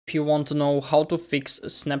If you want to know how to fix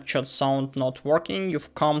Snapchat sound not working,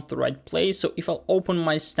 you've come to the right place. So if I'll open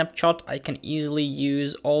my Snapchat, I can easily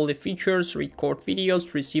use all the features, record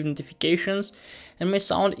videos, receive notifications, and my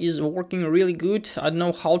sound is working really good. I don't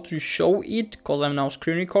know how to show it because I'm now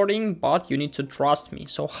screen recording, but you need to trust me.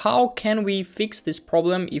 So how can we fix this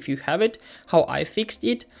problem if you have it? How I fixed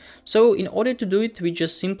it? So in order to do it, we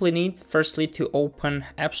just simply need firstly to open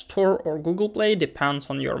App Store or Google Play,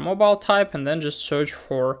 depends on your mobile type, and then just search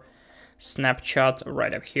for Snapchat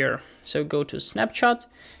right up here. So go to Snapchat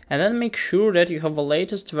and then make sure that you have the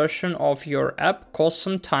latest version of your app, because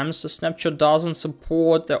sometimes Snapchat doesn't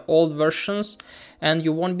support the old versions and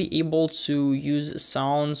you won't be able to use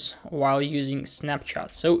sounds while using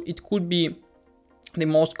Snapchat. So it could be the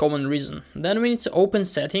most common reason. Then we need to open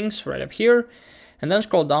settings right up here and then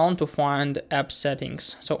scroll down to find app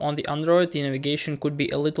settings. So on the Android, the navigation could be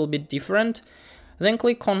a little bit different. Then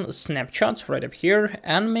click on Snapchat right up here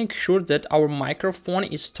and make sure that our microphone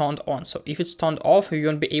is turned on. So if it's turned off, you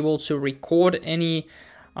won't be able to record any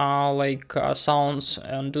sounds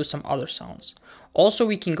and do some other sounds. Also,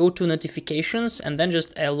 we can go to notifications and then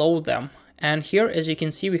just allow them. And here, as you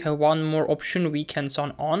can see, we have one more option we can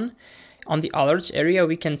turn on. On the alerts area,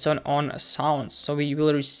 we can turn on sounds. So we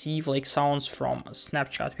will receive like sounds from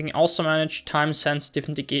Snapchat. We can also manage time-sensitive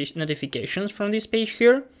notifications from this page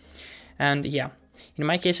here. And yeah. In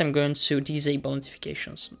my case, I'm going to disable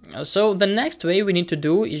notifications. So the next way we need to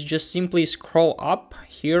do is just simply scroll up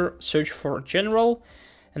here, search for general,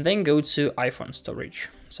 and then go to iPhone storage.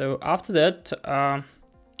 So after that,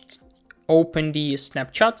 open the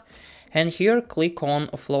Snapchat and here click on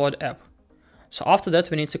Offload app. So after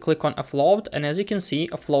that, we need to click on Offload, and as you can see,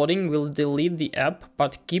 offloading will delete the app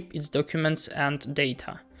but keep its documents and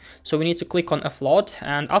data. So we need to click on Offload,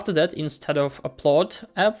 and after that, instead of Upload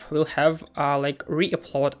app, we'll have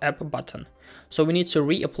Re-upload app button. So we need to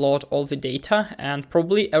re-upload all the data and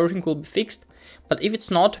probably everything will be fixed. But if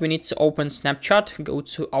it's not, we need to open Snapchat, go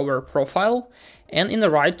to our profile, and in the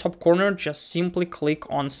right top corner, just simply click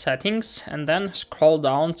on Settings and then scroll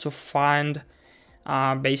down to find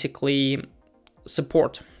basically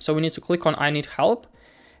support. So we need to click on I need help.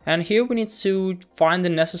 And here we need to find the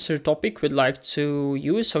necessary topic we'd like to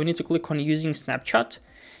use. So we need to click on using Snapchat.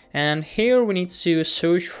 And here we need to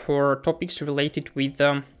search for topics related with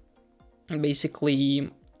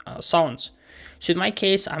sounds. So in my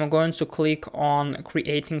case, I'm going to click on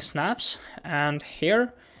creating snaps. And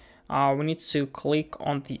here we need to click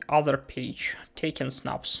on the other page, taken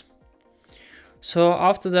snaps. So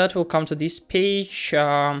after that, we'll come to this page.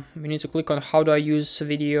 We need to click on how do I use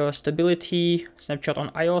video stability, Snapchat on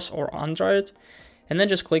iOS or Android, and then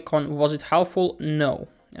just click on was it helpful? No.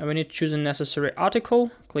 And we need to choose a necessary article,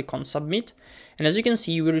 click on submit. And as you can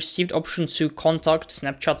see, we received option to contact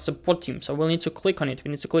Snapchat support team. So we'll need to click on it. We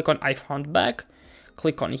need to click on I found back,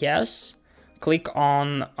 click on yes, click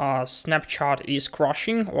on Snapchat is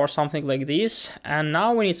crashing or something like this. And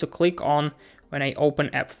now we need to click on when I open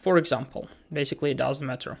app, for example. Basically, it doesn't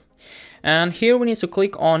matter. And here we need to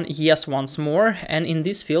click on yes once more. And in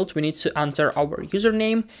this field, we need to enter our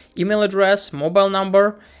username, email address, mobile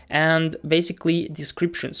number, and basically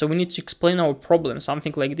description. So we need to explain our problem,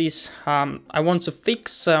 something like this. I want to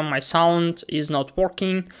fix my sound is not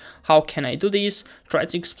working. How can I do this? Try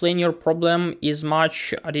to explain your problem as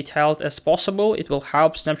much detailed as possible. It will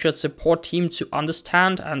help Snapchat support team to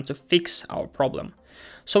understand and to fix our problem.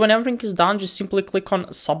 So when everything is done, just simply click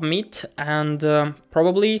on submit, and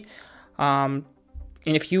probably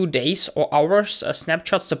in a few days or hours,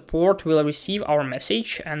 Snapchat support will receive our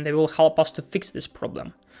message and they will help us to fix this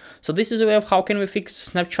problem. So this is a way of how can we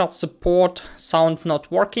fix Snapchat support sound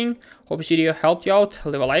not working. Hope this video helped you out.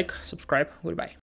 Leave a like, subscribe, goodbye.